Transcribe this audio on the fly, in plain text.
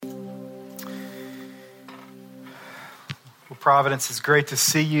Providence, it's great to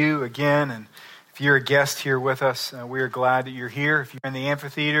see you again. And if you're a guest here with us, we are glad that you're here. If you're in the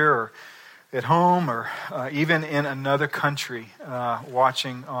amphitheater or at home or even in another country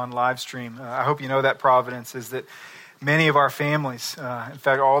watching on live stream, I hope you know that Providence is that many of our families, in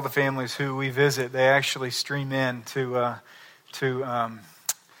fact, all the families who we visit, they actually stream in to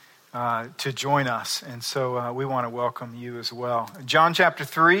join us. And so we want to welcome you as well. John chapter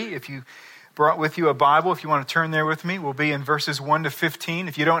 3, if you brought with you a Bible, if you want to turn there with me, we'll be in verses 1 to 15.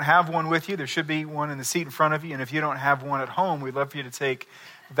 If you don't have one with you, there should be one in the seat in front of you. And if you don't have one at home, we'd love for you to take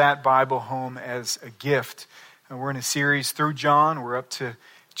that Bible home as a gift. And we're in a series through John. We're up to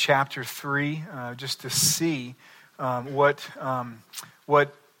chapter 3, just to see what God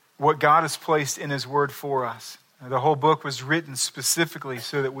has placed in His Word for us. The whole book was written specifically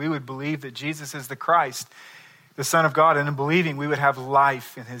so that we would believe that Jesus is the Christ, the Son of God, and in believing we would have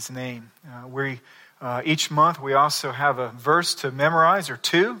life in His name. Each month we also have a verse to memorize, or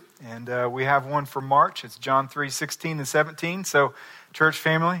two, and we have one for March. It's John 3, 16 and 17. So, church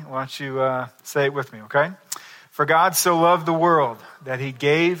family, why don't you say it with me, okay? For God so loved the world that He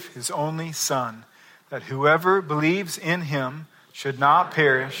gave His only Son, that whoever believes in Him should not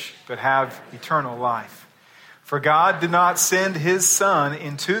perish, but have eternal life. For God did not send His Son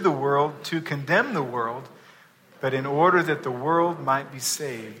into the world to condemn the world, but in order that the world might be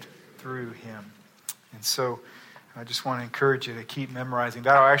saved through Him. And so I just want to encourage you to keep memorizing.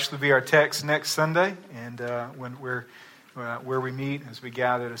 That'll actually be our text next Sunday, and where we meet as we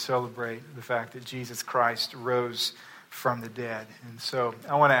gather to celebrate the fact that Jesus Christ rose from the dead. And so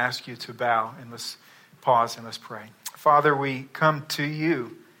I want to ask you to bow, and let's pause and let's pray. Father, we come to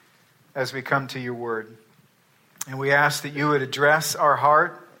you as we come to your word. And we ask that you would address our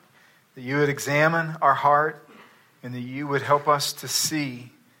heart, that you would examine our heart, and that you would help us to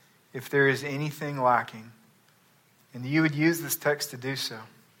see if there is anything lacking. And that you would use this text to do so.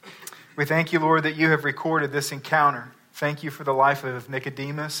 We thank you, Lord, that you have recorded this encounter. Thank you for the life of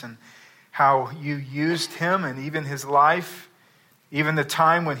Nicodemus and how you used him and even his life, even the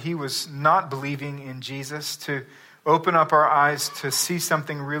time when he was not believing in Jesus, to open up our eyes to see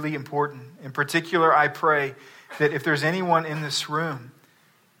something really important. In particular, I pray that if there's anyone in this room,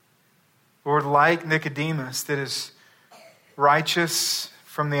 Lord, like Nicodemus, that is righteous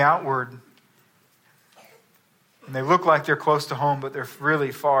from the outward, and they look like they're close to home, but they're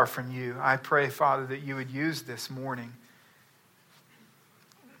really far from you, I pray, Father, that you would use this morning,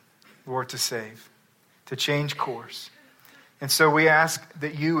 Lord, to save, to change course. And so we ask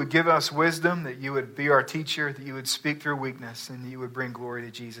that you would give us wisdom, that you would be our teacher, that you would speak through weakness, and that you would bring glory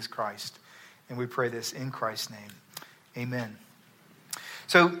to Jesus Christ. And we pray this in Christ's name. Amen.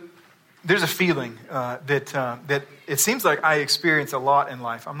 So there's a feeling that it seems like I experience a lot in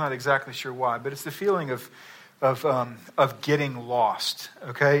life. I'm not exactly sure why, but it's the feeling of getting lost.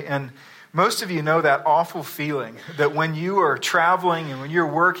 Okay, and most of you know that awful feeling that when you are traveling and when you're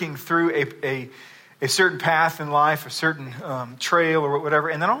working through a certain path in life, a certain trail or whatever,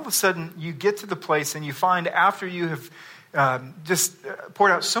 and then all of a sudden you get to the place and you find after you have just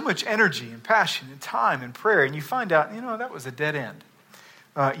poured out so much energy and passion and time and prayer, and you find out, that was a dead end.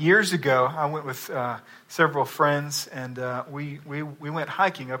 Years ago, I went with several friends, and we went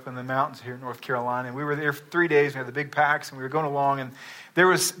hiking up in the mountains here in North Carolina, and we were there for 3 days. We had the big packs, and we were going along, and there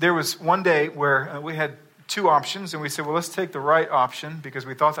was one day where we had two options, and we said, well, let's take the right option, because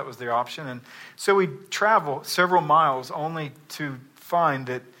we thought that was the option. And so we traveled several miles only to find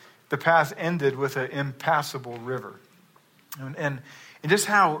that the path ended with an impassable river. And just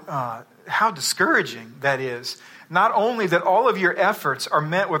how discouraging that is. Not only that all of your efforts are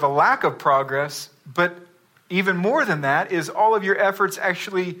met with a lack of progress, but even more than that is all of your efforts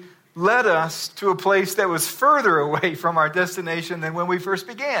actually led us to a place that was further away from our destination than when we first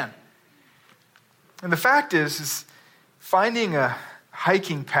began. And the fact is finding a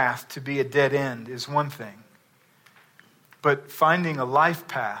hiking path to be a dead end is one thing, but finding a life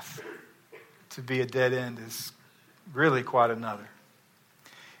path to be a dead end is really quite another.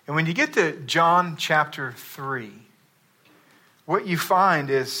 And when you get to John chapter 3, what you find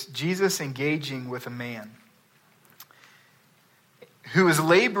is Jesus engaging with a man who is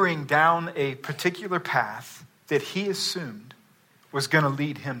laboring down a particular path that he assumed was going to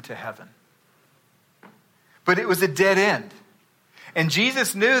lead him to heaven. But it was a dead end. And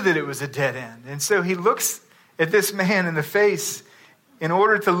Jesus knew that it was a dead end. And so he looks at this man in the face in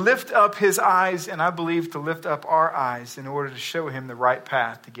order to lift up his eyes, and I believe to lift up our eyes in order to show him the right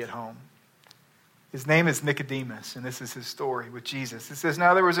path to get home. His name is Nicodemus, and this is his story with Jesus. It says,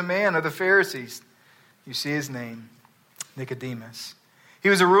 now there was a man of the Pharisees. You see his name, Nicodemus. He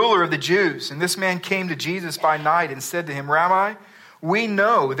was a ruler of the Jews, and this man came to Jesus by night and said to him, Rabbi, we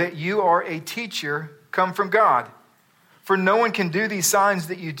know that you are a teacher come from God, for no one can do these signs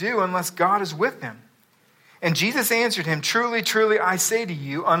that you do unless God is with him. And Jesus answered him, Truly, truly, I say to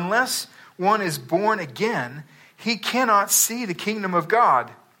you, unless one is born again, he cannot see the kingdom of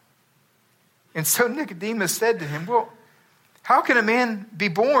God. And so Nicodemus said to him, Well, how can a man be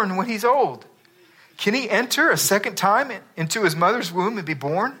born when he's old? Can he enter a second time into his mother's womb and be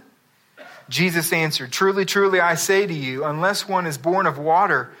born? Jesus answered, Truly, truly, I say to you, unless one is born of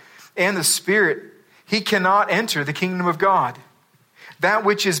water and the Spirit, he cannot enter the kingdom of God. That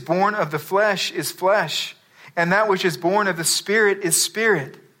which is born of the flesh is flesh, and that which is born of the Spirit is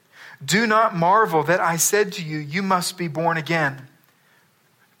spirit. Do not marvel that I said to you, you must be born again.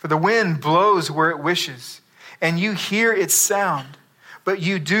 For the wind blows where it wishes, and you hear its sound, but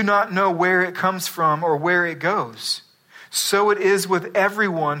you do not know where it comes from or where it goes. So it is with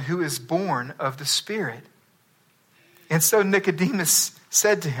everyone who is born of the Spirit. And so Nicodemus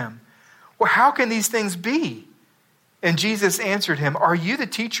said to him, Well, how can these things be? And Jesus answered him, Are you the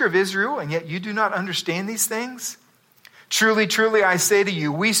teacher of Israel, and yet you do not understand these things? Truly, truly, I say to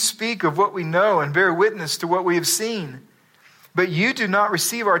you, we speak of what we know and bear witness to what we have seen, but you do not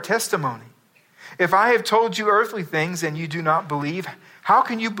receive our testimony. If I have told you earthly things and you do not believe, how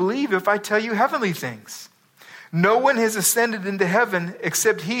can you believe if I tell you heavenly things? No one has ascended into heaven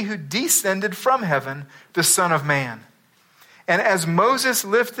except he who descended from heaven, the Son of Man. And as Moses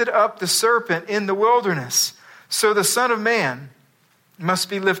lifted up the serpent in the wilderness, so the Son of Man must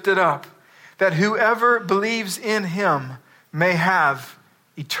be lifted up, that whoever believes in him may have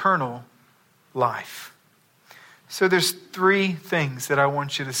eternal life. So there's three things that I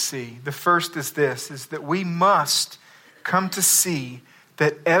want you to see. The first is this, is that we must come to see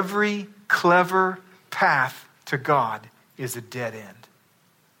that every clever path to God is a dead end.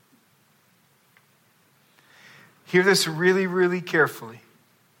 Hear this really, really carefully.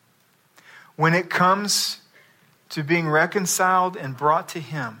 When it comes to being reconciled and brought to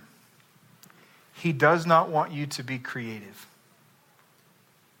him, he does not want you to be creative.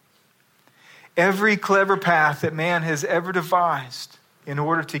 Every clever path that man has ever devised in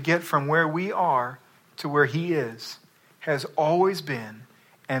order to get from where we are to where he is has always been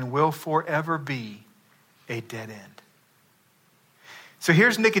and will forever be a dead end. So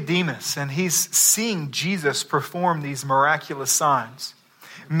here's Nicodemus, and he's seeing Jesus perform these miraculous signs.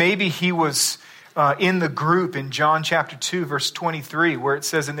 Maybe he was in the group in John chapter 2, verse 23, where it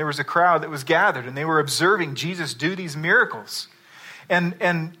says, and there was a crowd that was gathered, and they were observing Jesus do these miracles.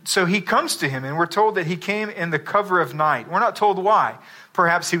 And so he comes to him, and we're told that he came in the cover of night. We're not told why.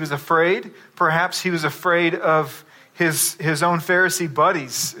 Perhaps he was afraid. Perhaps he was afraid of his own Pharisee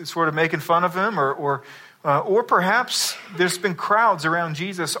buddies sort of making fun of him, or perhaps there's been crowds around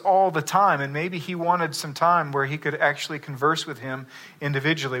Jesus all the time, and maybe he wanted some time where he could actually converse with him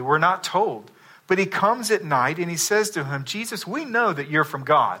individually. We're not told. But he comes at night and he says to him, Jesus, we know that you're from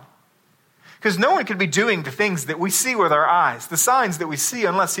God. Because no one could be doing the things that we see with our eyes, the signs that we see,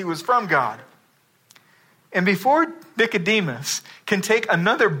 unless he was from God. And before Nicodemus can take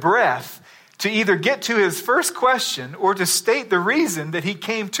another breath to either get to his first question or to state the reason that he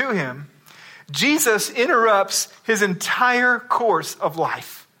came to him, Jesus interrupts his entire course of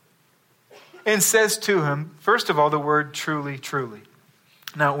life and says to him, first of all, the word truly, truly.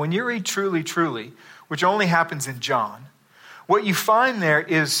 Now, when you read truly, truly, which only happens in John, what you find there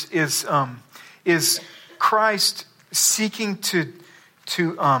is Christ seeking to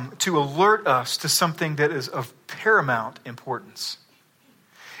alert us to something that is of paramount importance.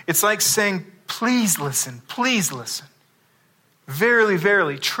 It's like saying, please listen, please listen. Verily,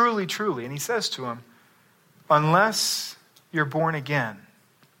 verily, truly, truly. And he says to him, unless you're born again,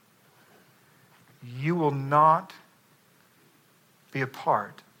 you will not be a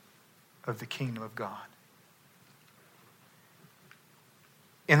part of the kingdom of God.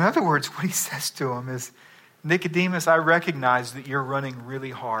 In other words, what he says to him is, Nicodemus, I recognize that you're running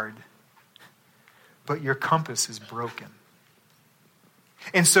really hard, but your compass is broken.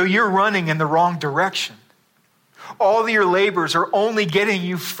 And so you're running in the wrong direction. All your labors are only getting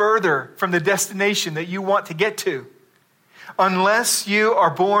you further from the destination that you want to get to. Unless you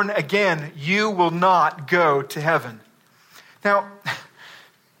are born again, you will not go to heaven. Now,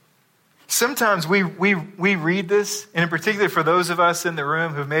 sometimes we read this, and in particular for those of us in the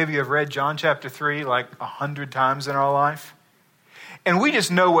room who maybe have read John chapter 3 like 100 times in our life, and we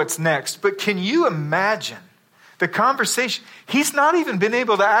just know what's next. But can you imagine the conversation? He's not even been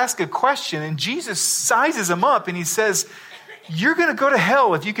able to ask a question, and Jesus sizes him up, and he says, you're going to go to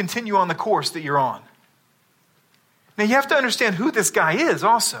hell if you continue on the course that you're on. Now you have to understand who this guy is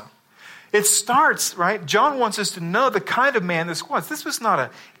also. It starts, right? John wants us to know the kind of man this was. This was not an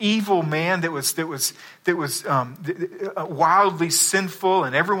evil man that was wildly sinful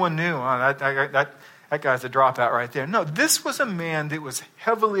and everyone knew, that guy's a dropout right there. No, this was a man that was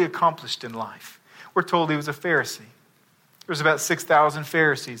heavily accomplished in life. We're told he was a Pharisee. There was about 6,000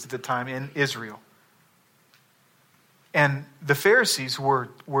 Pharisees at the time in Israel. And the Pharisees were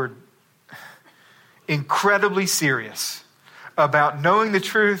incredibly serious about knowing the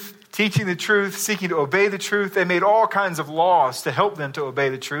truth, teaching the truth, seeking to obey the truth. They made all kinds of laws to help them to obey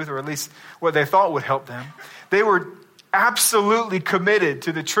the truth, or at least what they thought would help them. They were absolutely committed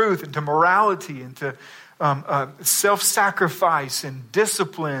to the truth and to morality and to self-sacrifice and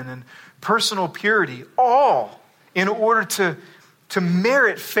discipline and personal purity, all in order to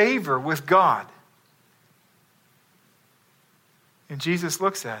merit favor with God. And Jesus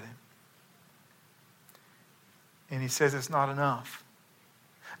looks at him and he says it's not enough.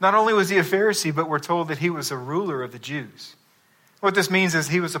 Not only was he a Pharisee, but we're told that he was a ruler of the Jews. What this means is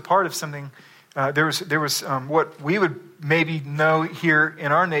he was a part of something. There was what we would maybe know here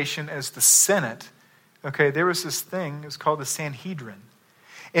in our nation as the Senate. Okay, there was this thing. It was called the Sanhedrin,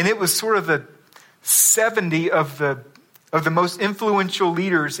 and it was sort of the 70 of the most influential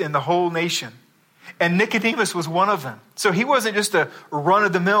leaders in the whole nation. And Nicodemus was one of them. So he wasn't just a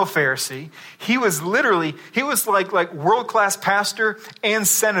run-of-the-mill Pharisee. He was like world-class pastor and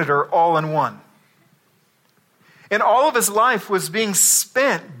senator all in one. And all of his life was being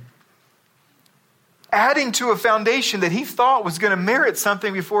spent adding to a foundation that he thought was going to merit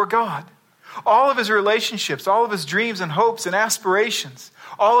something before God. All of his relationships, all of his dreams and hopes and aspirations,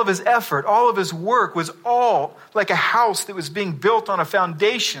 all of his effort, all of his work was all like a house that was being built on a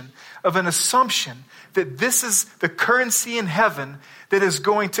foundation of an assumption that this is the currency in heaven that is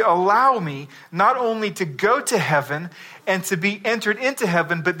going to allow me not only to go to heaven and to be entered into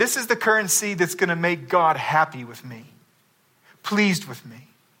heaven, but this is the currency that's going to make God happy with me, pleased with me.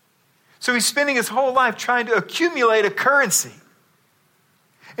 So he's spending his whole life trying to accumulate a currency.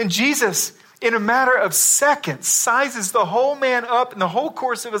 And Jesus, in a matter of seconds, sizes the whole man up in the whole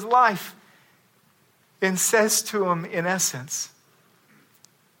course of his life and says to him, in essence,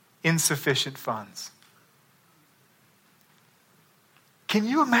 insufficient funds. Can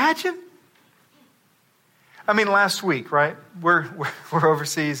you imagine? I mean, last week, right? We're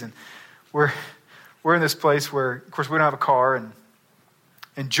overseas and we're in this place where, of course, we don't have a car,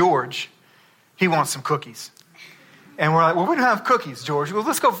 and George, he wants some cookies. And we're like, well, we don't have cookies, George. Well,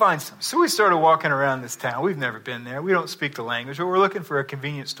 let's go find some. So we started walking around this town. We've never been there. We don't speak the language, but we're looking for a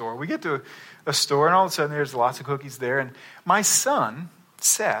convenience store. We get to a store, and all of a sudden there's lots of cookies there. And my son,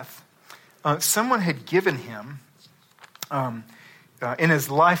 Seth, someone had given him, in his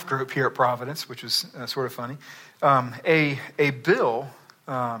life group here at Providence, which was sort of funny, a bill,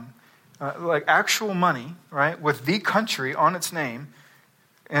 like actual money, right, with the country on its name,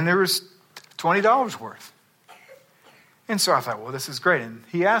 and there was $20 worth. And so I thought, well, this is great. And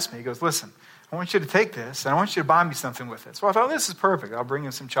he asked me, he goes, listen, I want you to take this, and I want you to buy me something with it. So I thought, this is perfect. I'll bring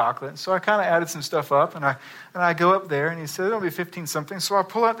him some chocolate. And so I kind of added some stuff up, and I go up there, and he said, it'll be 15-something. So I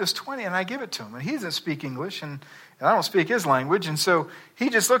pull out this 20, and I give it to him. And he doesn't speak English, and I don't speak his language. And so he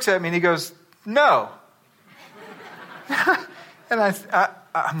just looks at me, and he goes, no. And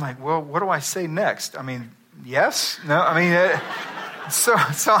I'm like, well, what do I say next? I mean, yes? No? I mean, so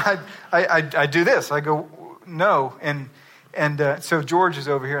I do this. I go, no. And so George is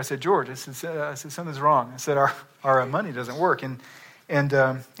over here. I said, George, I said something's wrong. I said, our money doesn't work. And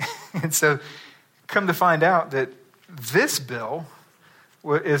so come to find out that this bill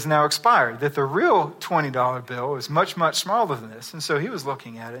is now expired, that the real $20 bill is much, much smaller than this. And so he was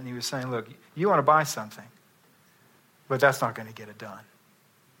looking at it and he was saying, look, you want to buy something, but that's not going to get it done.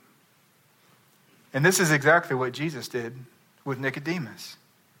 And this is exactly what Jesus did with Nicodemus.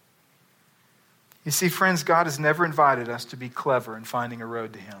 You see, friends, God has never invited us to be clever in finding a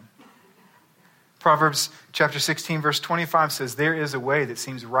road to him. Proverbs chapter 16, verse 25 says, there is a way that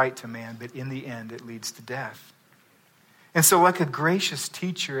seems right to man, but in the end it leads to death. And so like a gracious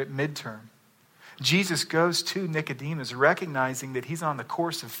teacher at midterm, Jesus goes to Nicodemus recognizing that he's on the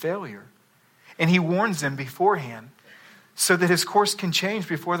course of failure. And he warns him beforehand so that his course can change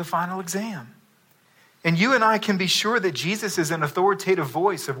before the final exam. And you and I can be sure that Jesus is an authoritative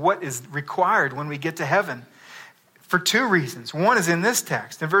voice of what is required when we get to heaven for two reasons. One is in this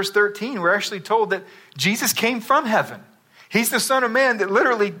text. In verse 13, we're actually told that Jesus came from heaven. He's the Son of Man that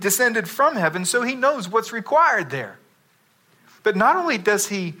literally descended from heaven, so he knows what's required there. But not only does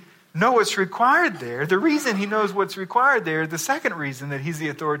he know what's required there, the reason he knows what's required there, the second reason that he's the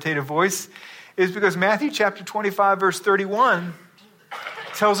authoritative voice, is because Matthew chapter 25, verse 31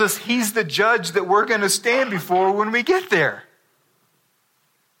 tells us he's the judge that we're going to stand before when we get there.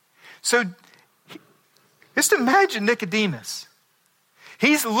 So just imagine Nicodemus.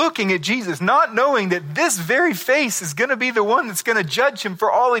 He's looking at Jesus, not knowing that this very face is going to be the one that's going to judge him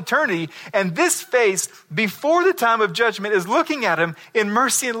for all eternity. And this face, before the time of judgment, is looking at him in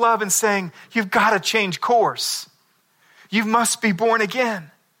mercy and love and saying, you've got to change course. You must be born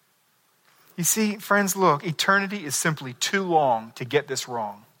again. You see, friends, look, eternity is simply too long to get this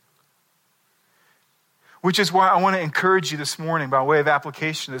wrong. Which is why I want to encourage you this morning, by way of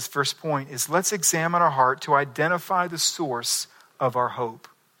application of this first point, is let's examine our heart to identify the source of our hope.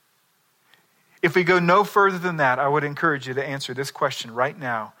 If we go no further than that, I would encourage you to answer this question right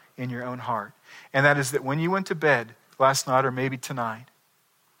now in your own heart. And that is that when you went to bed last night or maybe tonight,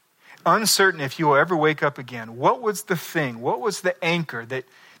 uncertain if you will ever wake up again, what was the thing, what was the anchor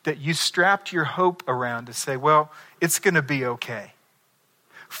that you strapped your hope around to say, well, it's going to be okay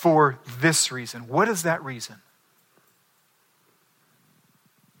for this reason? What is that reason?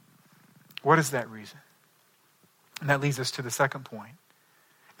 What is that reason? And that leads us to the second point,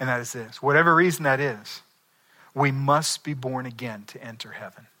 and that is this. Whatever reason that is, we must be born again to enter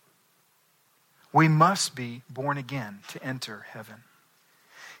heaven. We must be born again to enter heaven.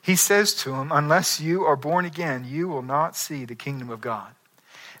 He says to him, unless you are born again, you will not see the kingdom of God.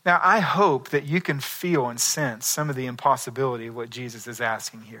 Now, I hope that you can feel and sense some of the impossibility of what Jesus is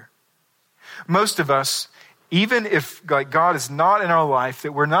asking here. Most of us, even if God is not in our life,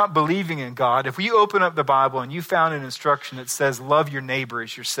 that we're not believing in God, if we open up the Bible and you found an instruction that says, love your neighbor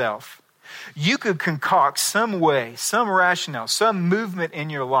as yourself, you could concoct some way, some rationale, some movement in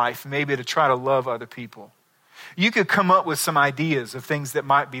your life maybe to try to love other people. You could come up with some ideas of things that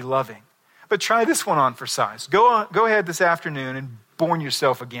might be loving. But try this one on for size. Go ahead this afternoon and born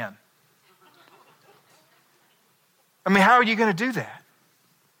yourself again. I mean, how are you going to do that?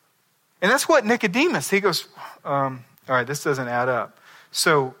 And that's what Nicodemus, he goes, all right, this doesn't add up.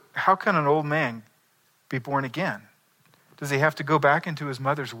 So how can an old man be born again? Does he have to go back into his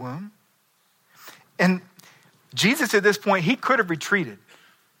mother's womb? And Jesus at this point, he could have retreated.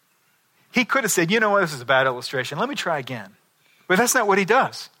 He could have said, you know what, this is a bad illustration. Let me try again. But that's not what he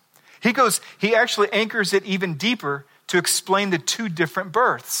does. He actually anchors it even deeper to explain the two different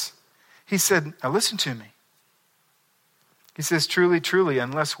births. He said, now listen to me. He says, truly, truly,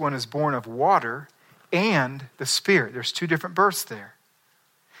 unless one is born of water and the Spirit, there's two different births there,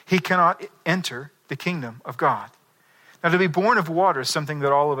 he cannot enter the kingdom of God. Now, to be born of water is something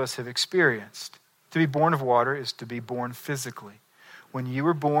that all of us have experienced. To be born of water is to be born physically. When you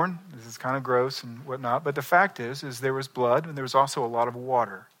were born, this is kind of gross and whatnot, but the fact is there was blood and there was also a lot of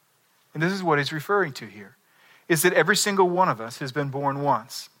water. And this is what he's referring to here, is that every single one of us has been born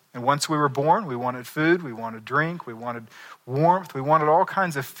once. And once we were born, we wanted food, we wanted drink, we wanted warmth, we wanted all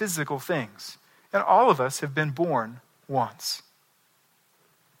kinds of physical things. And all of us have been born once.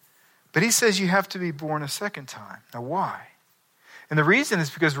 But he says you have to be born a second time. Now why? And the reason is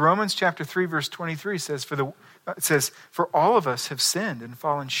because Romans chapter 3 verse 23 says, for all of us have sinned and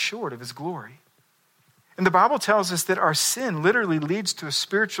fallen short of his glory. And the Bible tells us that our sin literally leads to a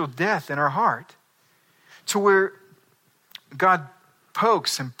spiritual death in our heart, to where God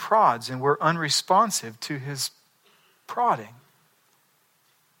pokes and prods and we're unresponsive to his prodding.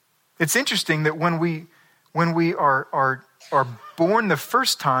 It's interesting that when we are born the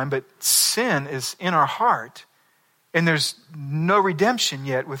first time, but sin is in our heart and there's no redemption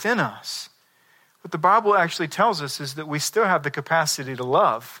yet within us, what the Bible actually tells us is that we still have the capacity to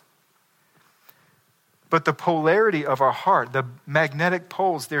love. But the polarity of our heart, the magnetic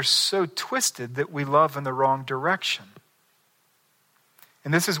poles, they're so twisted that we love in the wrong direction.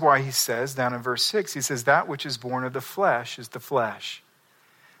 And this is why he says, down in verse 6, he says, that which is born of the flesh is the flesh.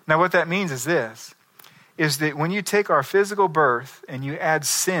 Now what that means is this, is that when you take our physical birth and you add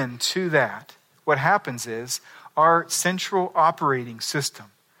sin to that, what happens is our central operating system,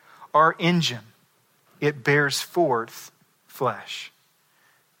 our engine, it bears forth flesh.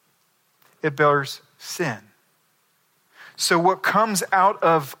 It bears sin. So what comes out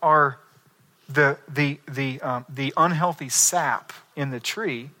of the unhealthy sap in the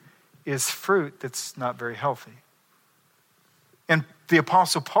tree is fruit that's not very healthy. And the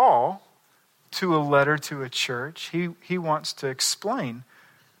Apostle Paul, to a letter to a church, he wants to explain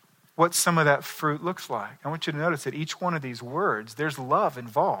what some of that fruit looks like. I want you to notice that each one of these words, there's love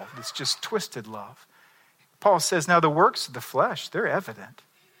involved. It's just twisted love. Paul says, now the works of the flesh, they're evident.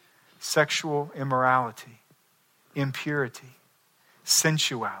 Sexual immorality, impurity,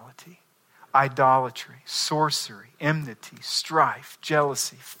 sensuality, idolatry, sorcery, enmity, strife,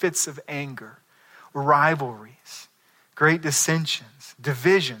 jealousy, fits of anger, rivalries, great dissensions,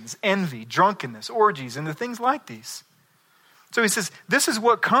 divisions, envy, drunkenness, orgies, and the things like these. So he says, this is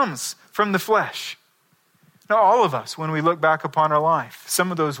what comes from the flesh. Now, all of us, when we look back upon our life,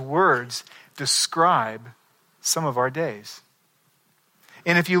 some of those words describe some of our days.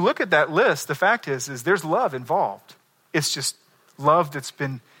 And if you look at that list, the fact is there's love involved. It's just love that's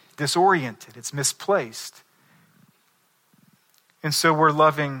been disoriented. It's misplaced. And so we're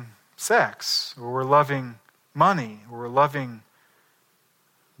loving sex, or we're loving money, or we're loving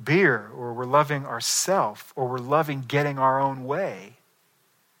beer, or we're loving ourself, or we're loving getting our own way.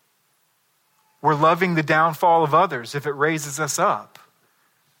 We're loving the downfall of others if it raises us up.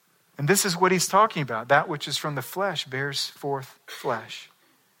 And this is what he's talking about. That which is from the flesh bears forth flesh.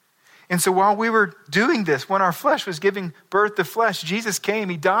 And so while we were doing this, when our flesh was giving birth to flesh, Jesus came,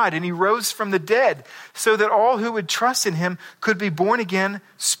 he died, and he rose from the dead so that all who would trust in him could be born again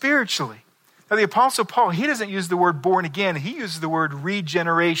spiritually. Now the Apostle Paul, he doesn't use the word born again. He uses the word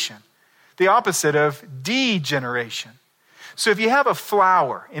regeneration, the opposite of degeneration. So if you have a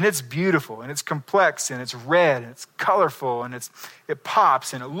flower and it's beautiful and it's complex and it's red and it's colorful and it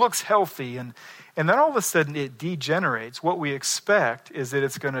pops and it looks healthy and then all of a sudden it degenerates, what we expect is that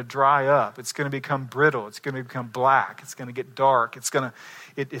it's going to dry up. It's going to become brittle. It's going to become black. It's going to get dark.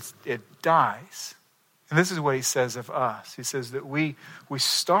 It dies. And this is what he says of us. He says that we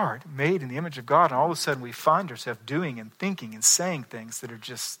start made in the image of God, and all of a sudden we find ourselves doing and thinking and saying things that are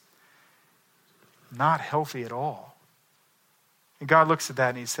just not healthy at all. And God looks at that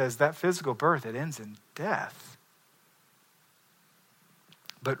and he says, that physical birth, it ends in death.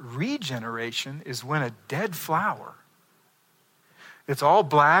 But regeneration is when a dead flower, it's all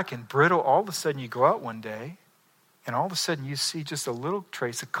black and brittle, all of a sudden you go out one day and all of a sudden you see just a little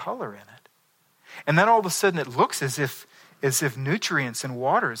trace of color in it. And then all of a sudden it looks as if nutrients and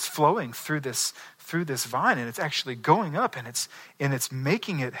water is flowing through this vine, and it's actually going up and it's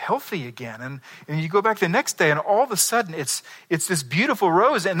making it healthy again. And you go back the next day and all of a sudden it's this beautiful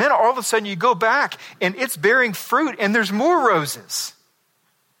rose, and then all of a sudden you go back and it's bearing fruit and there's more roses.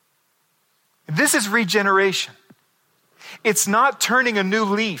 This is regeneration. It's not turning a new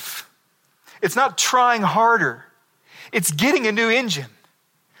leaf. It's not trying harder. It's getting a new engine,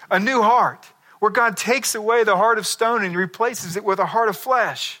 a new heart, where God takes away the heart of stone and replaces it with a heart of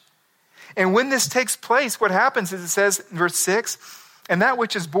flesh. And when this takes place, what happens is it says in verse 6, and that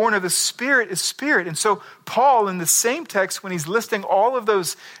which is born of the Spirit is spirit. And so Paul, in the same text, when he's listing all of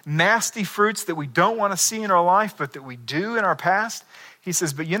those nasty fruits that we don't want to see in our life, but that we do in our past, he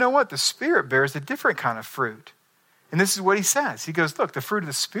says, but you know what? The Spirit bears a different kind of fruit. And this is what he says. He goes, look, the fruit of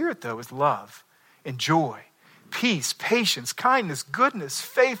the Spirit, though, is love and joy, peace, patience, kindness, goodness,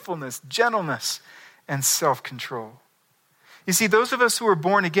 faithfulness, gentleness, and self-control. You see, those of us who are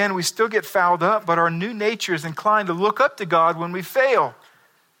born again, we still get fouled up, but our new nature is inclined to look up to God when we fail.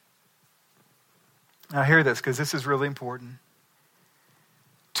 Now hear this, because this is really important.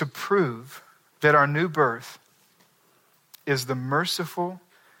 To prove that our new birth is the merciful,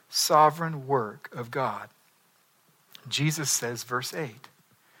 sovereign work of God, Jesus says, verse 8,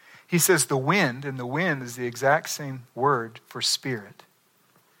 he says the wind, and the wind is the exact same word for spirit.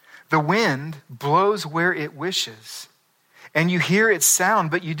 The wind blows where it wishes, and you hear its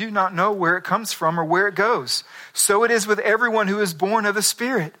sound, but you do not know where it comes from or where it goes. So it is with everyone who is born of the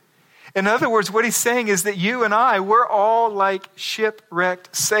Spirit. In other words, what he's saying is that you and I, we're all like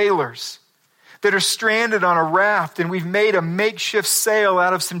shipwrecked sailors that are stranded on a raft, and we've made a makeshift sail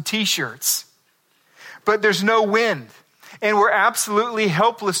out of some t-shirts. But there's no wind, and we're absolutely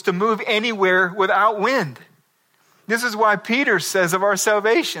helpless to move anywhere without wind. This is why Peter says of our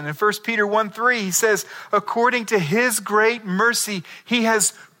salvation in 1 Peter 1:3, he says, according to his great mercy, he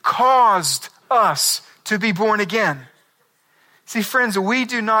has caused us to be born again. See, friends, we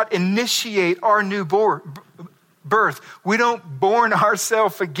do not initiate our new birth. We don't born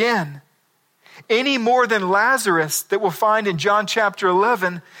ourselves again. Any more than Lazarus, that we'll find in John chapter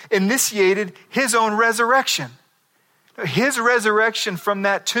 11, initiated his own resurrection. His resurrection from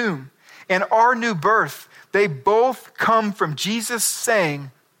that tomb and our new birth, they both come from Jesus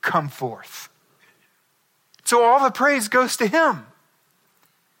saying, come forth. So all the praise goes to him.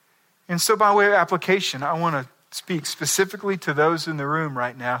 And so by way of application, I want to speak specifically to those in the room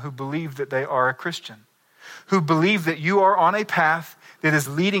right now who believe that they are a Christian, who believe that you are on a path that is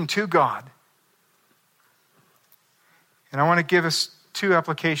leading to God. And I want to give us two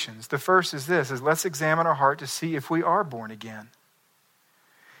applications. The first is this, is let's examine our heart to see if we are born again.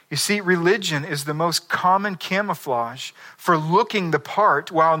 You see, religion is the most common camouflage for looking the part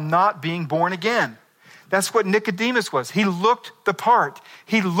while not being born again. That's what Nicodemus was. He looked the part.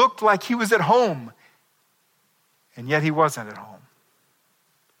 He looked like he was at home And yet he wasn't at home.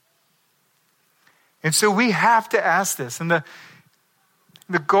 And so we have to ask this. And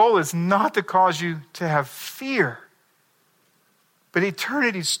the goal is not to cause you to have fear. But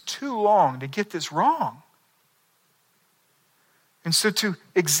eternity's too long to get this wrong. And so to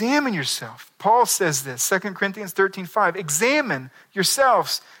examine yourself, Paul says this, 2 Corinthians 13:5, examine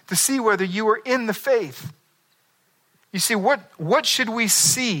yourselves to see whether you are in the faith. You see, what should we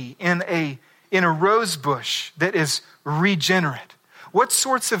see in a rose bush that is regenerate? What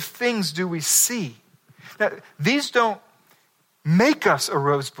sorts of things do we see? Now, these don't make us a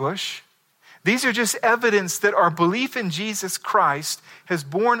rose bush. These are just evidence that our belief in Jesus Christ has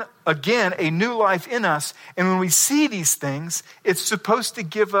born again a new life in us. And when we see these things, it's supposed to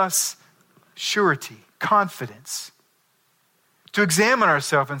give us surety, confidence, to examine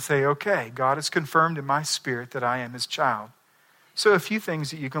ourselves and say, okay, God has confirmed in my spirit that I am his child. So a few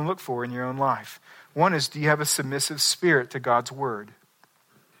things that you can look for in your own life. One is, do you have a submissive spirit to God's word?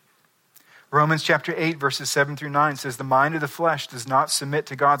 Romans chapter 8, verses 7 through 9 says, the mind of the flesh does not submit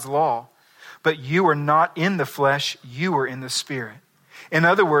to God's law, but you are not in the flesh, you are in the Spirit. In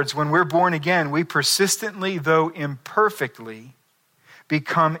other words, when we're born again, we persistently, though imperfectly,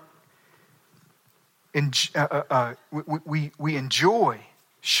 become, we enjoy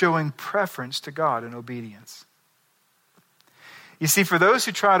showing preference to God in obedience. You see, for those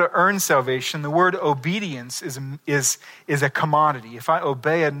who try to earn salvation, the word obedience is a commodity. If I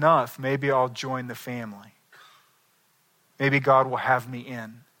obey enough, maybe I'll join the family. Maybe God will have me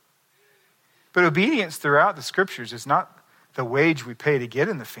in. But obedience throughout the scriptures is not the wage we pay to get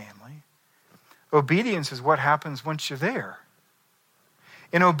in the family. Obedience is what happens once you're there.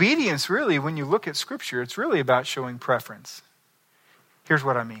 In obedience, really, when you look at scripture, it's really about showing preference. Here's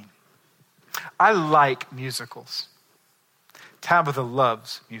what I mean. I like musicals. Tabitha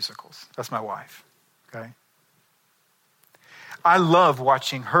loves musicals. That's my wife, okay? I love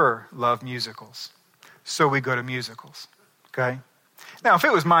watching her love musicals. So we go to musicals, okay? Now, if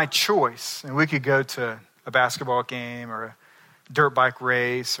it was my choice and we could go to a basketball game or a dirt bike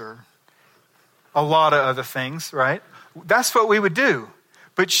race or a lot of other things, right? That's what we would do.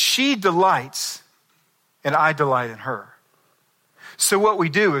 But she delights and I delight in her. So what we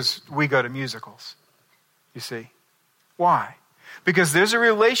do is we go to musicals, you see. Why? Because there's a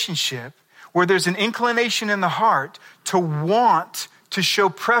relationship where there's an inclination in the heart to want to show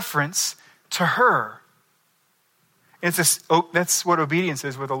preference to her. That's what obedience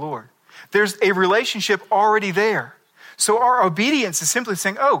is with the Lord. There's a relationship already there. So our obedience is simply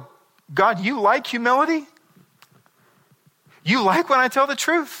saying, oh, God, you like humility? You like when I tell the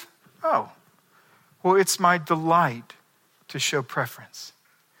truth? Oh, well, it's my delight to show preference.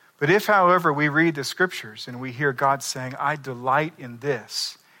 But if, however, we read the scriptures and we hear God saying, I delight in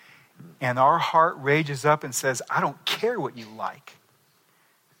this, and our heart rages up and says, I don't care what you like,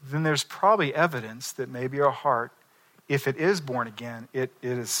 then there's probably evidence that maybe our heart, if it is born again,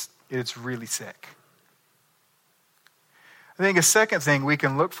 it's really sick. I think a second thing we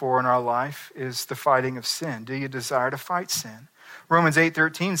can look for in our life is the fighting of sin. Do you desire to fight sin? Romans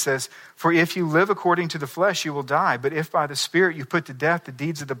 8:13 says, for if you live according to the flesh, you will die. But if by the Spirit you put to death the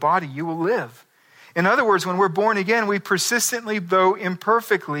deeds of the body, you will live. In other words, when we're born again, we persistently, though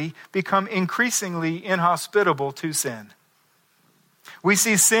imperfectly, become increasingly inhospitable to sin. We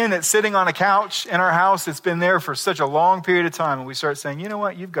see sin that's sitting on a couch in our house that's been there for such a long period of time, and we start saying, you know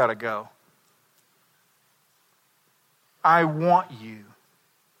what, you've got to go. I want you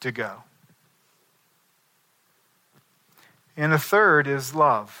to go. And the third is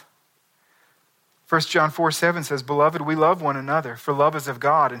love. 1 John 4:7 says, beloved, we love one another, for love is of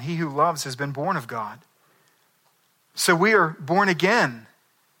God, and he who loves has been born of God. So we are born again.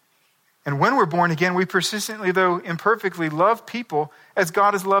 And when we're born again, we persistently, though imperfectly, love people as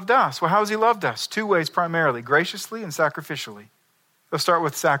God has loved us. Well, how has he loved us? Two ways primarily, graciously and sacrificially. Let's start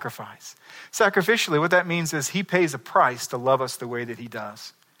with sacrifice. Sacrificially, what that means is he pays a price to love us the way that he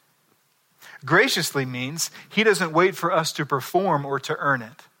does. Graciously means he doesn't wait for us to perform or to earn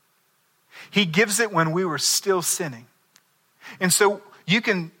it. He gives it when we were still sinning. And so you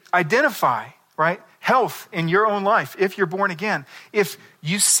can identify, right, health in your own life if you're born again. If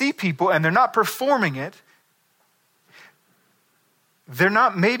you see people and they're not performing it, they're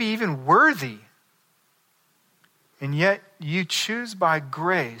not maybe even worthy, and yet you choose by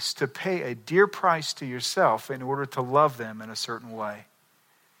grace to pay a dear price to yourself in order to love them in a certain way.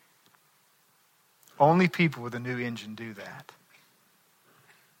 Only people with a new engine do that.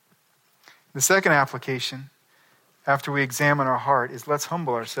 The second application, after we examine our heart, is let's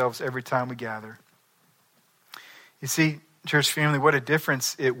humble ourselves every time we gather. You see, church family, what a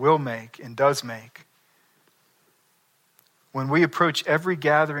difference it will make and does make when we approach every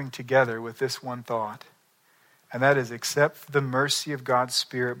gathering together with this one thought, and that is, except for the mercy of God's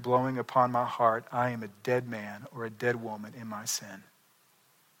Spirit blowing upon my heart, I am a dead man or a dead woman in my sin.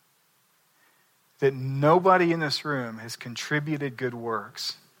 That nobody in this room has contributed good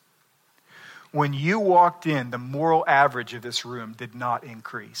works. When you walked in, the moral average of this room did not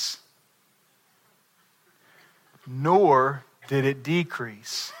increase. Nor did it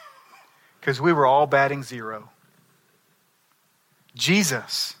decrease, because we were all batting zero.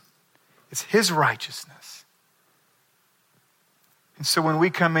 Jesus, it's his righteousness. And so when we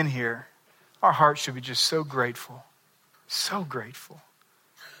come in here, our hearts should be just so grateful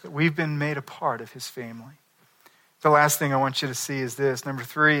that we've been made a part of his family. The last thing I want you to see is this. Number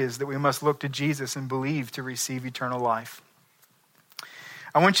 3 is that we must look to Jesus and believe to receive eternal life.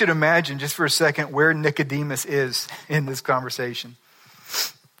 I want you to imagine just for a second where Nicodemus is in this conversation.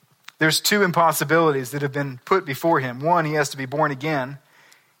 There's 2 impossibilities that have been put before him. 1, he has to be born again.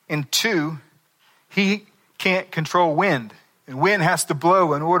 And 2, he can't control wind. And wind has to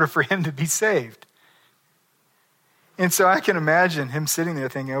blow in order for him to be saved. And so I can imagine him sitting there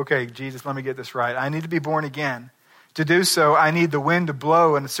thinking, okay, Jesus, let me get this right. I need to be born again. To do so, I need the wind to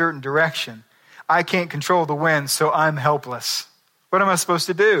blow in a certain direction. I can't control the wind, so I'm helpless. What am I supposed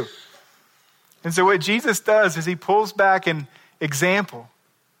to do? And so what Jesus does is he pulls back an example.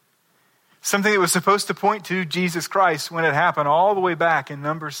 Something that was supposed to point to Jesus Christ when it happened all the way back in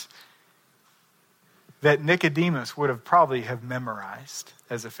Numbers that Nicodemus would have probably have memorized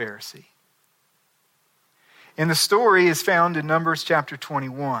as a Pharisee. And the story is found in Numbers chapter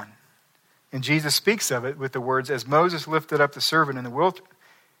 21. And Jesus speaks of it with the words, as Moses lifted up the servant in the wilderness,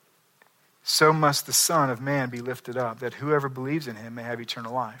 so must the Son of Man be lifted up, that whoever believes in him may have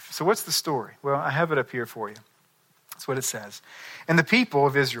eternal life. So what's the story? Well, I have it up here for you. That's what it says. And the people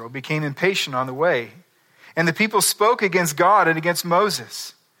of Israel became impatient on the way. And the people spoke against God and against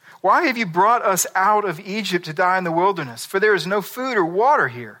Moses. Why have you brought us out of Egypt to die in the wilderness? For there is no food or water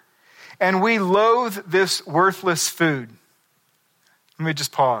here. And we loathe this worthless food. Let me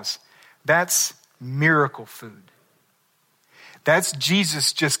just pause. That's miracle food. That's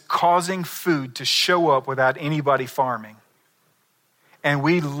Jesus just causing food to show up without anybody farming. And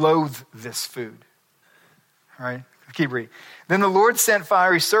we loathe this food. All right, keep reading. Then the Lord sent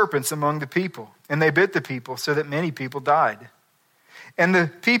fiery serpents among the people, and they bit the people so that many people died. And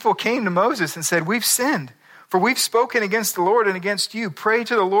the people came to Moses and said, we've sinned, for we've spoken against the Lord and against you. Pray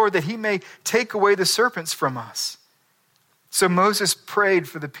to the Lord that he may take away the serpents from us. So Moses prayed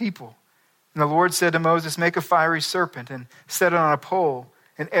for the people. And the Lord said to Moses, make a fiery serpent and set it on a pole,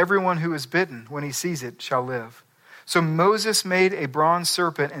 and everyone who is bitten, when he sees it, shall live. So Moses made a bronze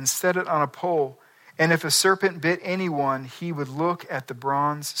serpent and set it on a pole. And if a serpent bit anyone, he would look at the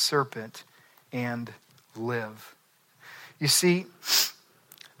bronze serpent and live. You see,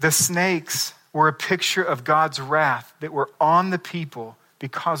 the snakes were a picture of God's wrath that were on the people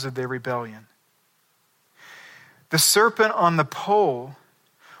because of their rebellion. The serpent on the pole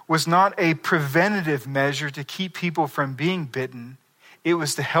was not a preventative measure to keep people from being bitten. It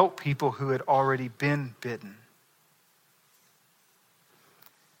was to help people who had already been bitten.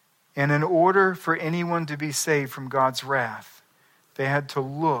 And in order for anyone to be saved from God's wrath, they had to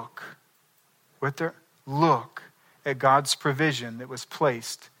look at God's provision that was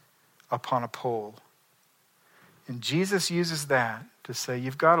placed upon a pole. And Jesus uses that to say,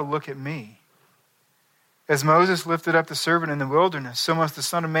 you've got to look at me. As Moses lifted up the serpent in the wilderness, so must the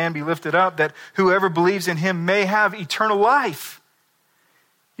Son of Man be lifted up, that whoever believes in him may have eternal life.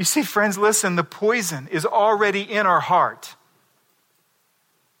 You see, friends, listen, the poison is already in our heart.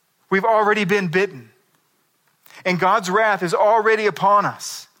 We've already been bitten. And God's wrath is already upon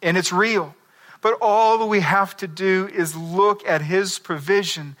us, and it's real. But all that we have to do is look at his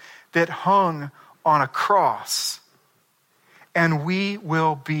provision that hung on a cross, and we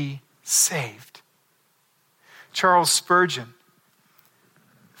will be saved. Charles Spurgeon,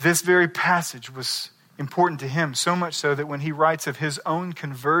 this very passage was important to him, so much so that when he writes of his own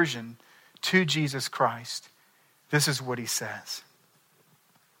conversion to Jesus Christ, this is what he says.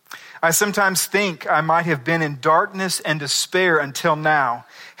 I sometimes think I might have been in darkness and despair until now,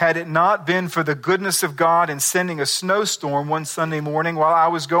 had it not been for the goodness of God in sending a snowstorm one Sunday morning while I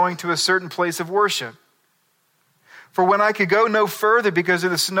was going to a certain place of worship. For when I could go no further because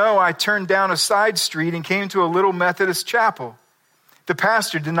of the snow, I turned down a side street and came to a little Methodist chapel. The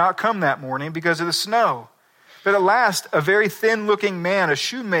pastor did not come that morning because of the snow. But at last, a very thin-looking man, a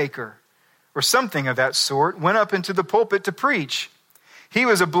shoemaker, or something of that sort, went up into the pulpit to preach. He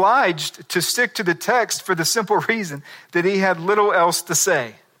was obliged to stick to the text for the simple reason that he had little else to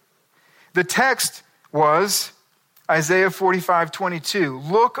say. The text was, Isaiah 45:22,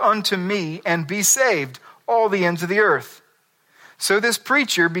 look unto me and be saved, all the ends of the earth. So this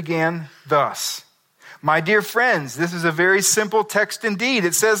preacher began thus. My dear friends, this is a very simple text indeed.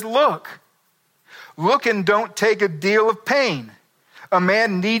 It says, look. Look and don't take a deal of pain. A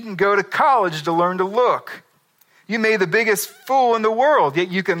man needn't go to college to learn to look. You may be the biggest fool in the world, yet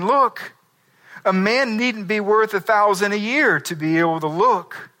you can look. A man needn't be worth 1,000 a year to be able to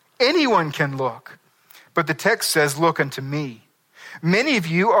look. Anyone can look. But the text says, look unto me. Many of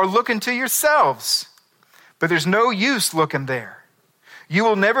you are looking to yourselves, but there's no use looking there. You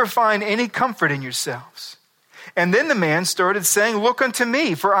will never find any comfort in yourselves. And then the man started saying, look unto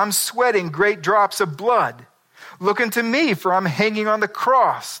me, for I'm sweating great drops of blood. Look unto me, for I'm hanging on the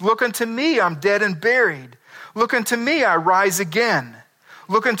cross. Look unto me, I'm dead and buried. Look unto me, I rise again.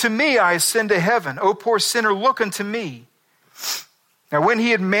 Look unto me, I ascend to heaven. O poor sinner, look unto me. Now when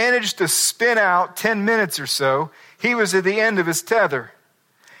he had managed to spin out 10 minutes or so, he was at the end of his tether.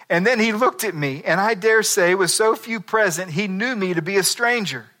 And then he looked at me, and I dare say with so few present, he knew me to be a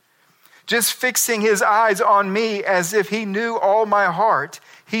stranger. Just fixing his eyes on me as if he knew all my heart,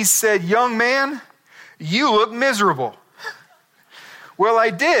 he said, young man, you look miserable. Well, I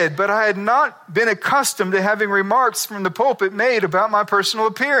did, but I had not been accustomed to having remarks from the pulpit made about my personal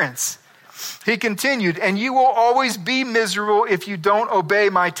appearance. He continued, and you will always be miserable if you don't obey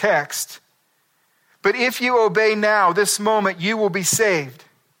my text. But if you obey now, this moment, you will be saved.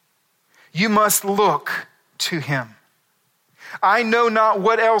 You must look to him. I know not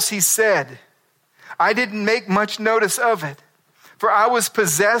what else he said. I didn't make much notice of it, for I was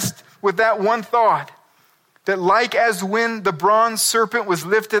possessed with that one thought, that like as when the bronze serpent was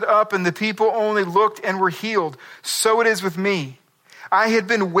lifted up and the people only looked and were healed, so it is with me. I had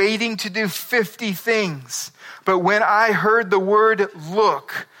been waiting to do 50 things, but when I heard the word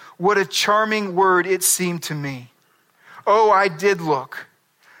look, what a charming word it seemed to me. Oh, I did look.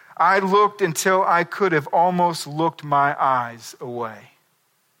 I looked until I could have almost looked my eyes away.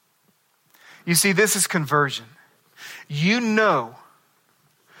 You see, this is conversion. You know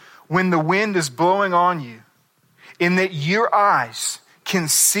when the wind is blowing on you, in that your eyes can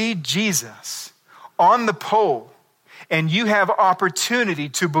see Jesus on the pole, and you have opportunity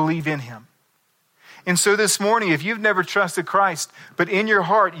to believe in him. And so this morning, if you've never trusted Christ, but in your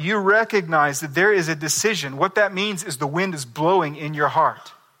heart you recognize that there is a decision, what that means is the wind is blowing in your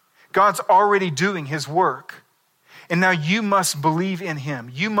heart. God's already doing his work. And now you must believe in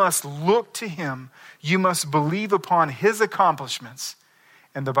him. You must look to him. You must believe upon his accomplishments.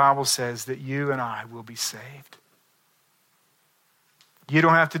 And the Bible says that you and I will be saved. You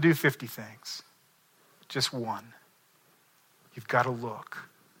don't have to do 50 things. Just one. You've got to look.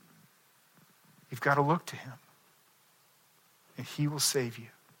 You've got to look to him. And he will save you.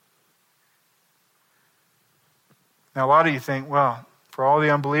 Now, a lot of you think, well, for all the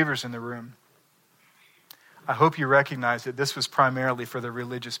unbelievers in the room, I hope you recognize that this was primarily for the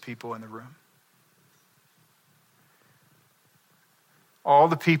religious people in the room. All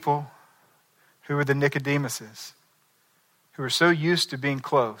the people who were the Nicodemuses, who are so used to being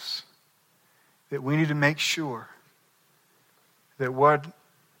close, that we need to make sure that what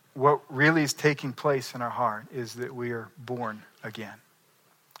really is taking place in our heart is that we are born again.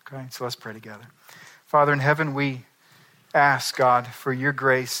 Okay, so let's pray together. Father in heaven, we ask, God, for your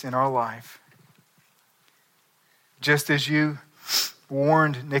grace in our life. Just as you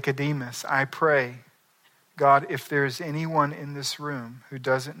warned Nicodemus, I pray, God, if there's anyone in this room who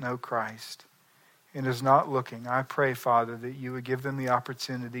doesn't know Christ and is not looking, I pray, Father, that you would give them the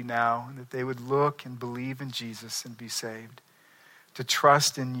opportunity now and that they would look and believe in Jesus and be saved, to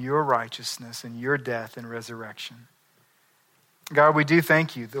trust in your righteousness and your death and resurrection. God, we do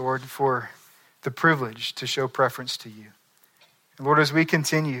thank you, Lord, for the privilege to show preference to you. And Lord, as we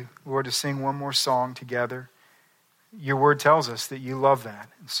continue, Lord, to sing one more song together, your word tells us that you love that.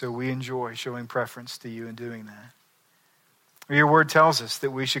 And so we enjoy showing preference to you in doing that. Your word tells us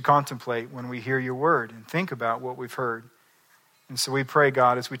that we should contemplate when we hear your word and think about what we've heard. And so we pray,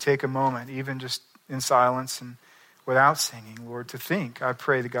 God, as we take a moment, even just in silence and without singing, Lord, to think, I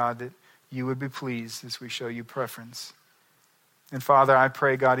pray to God that you would be pleased as we show you preference. And Father, I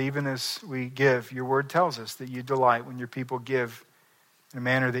pray, God, even as we give, your word tells us that you delight when your people give in a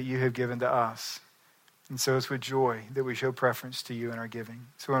manner that you have given to us. And so it's with joy that we show preference to you in our giving.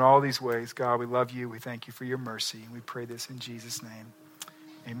 So in all these ways, God, we love you. We thank you for your mercy. And we pray this in Jesus' name.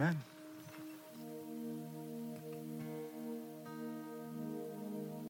 Amen.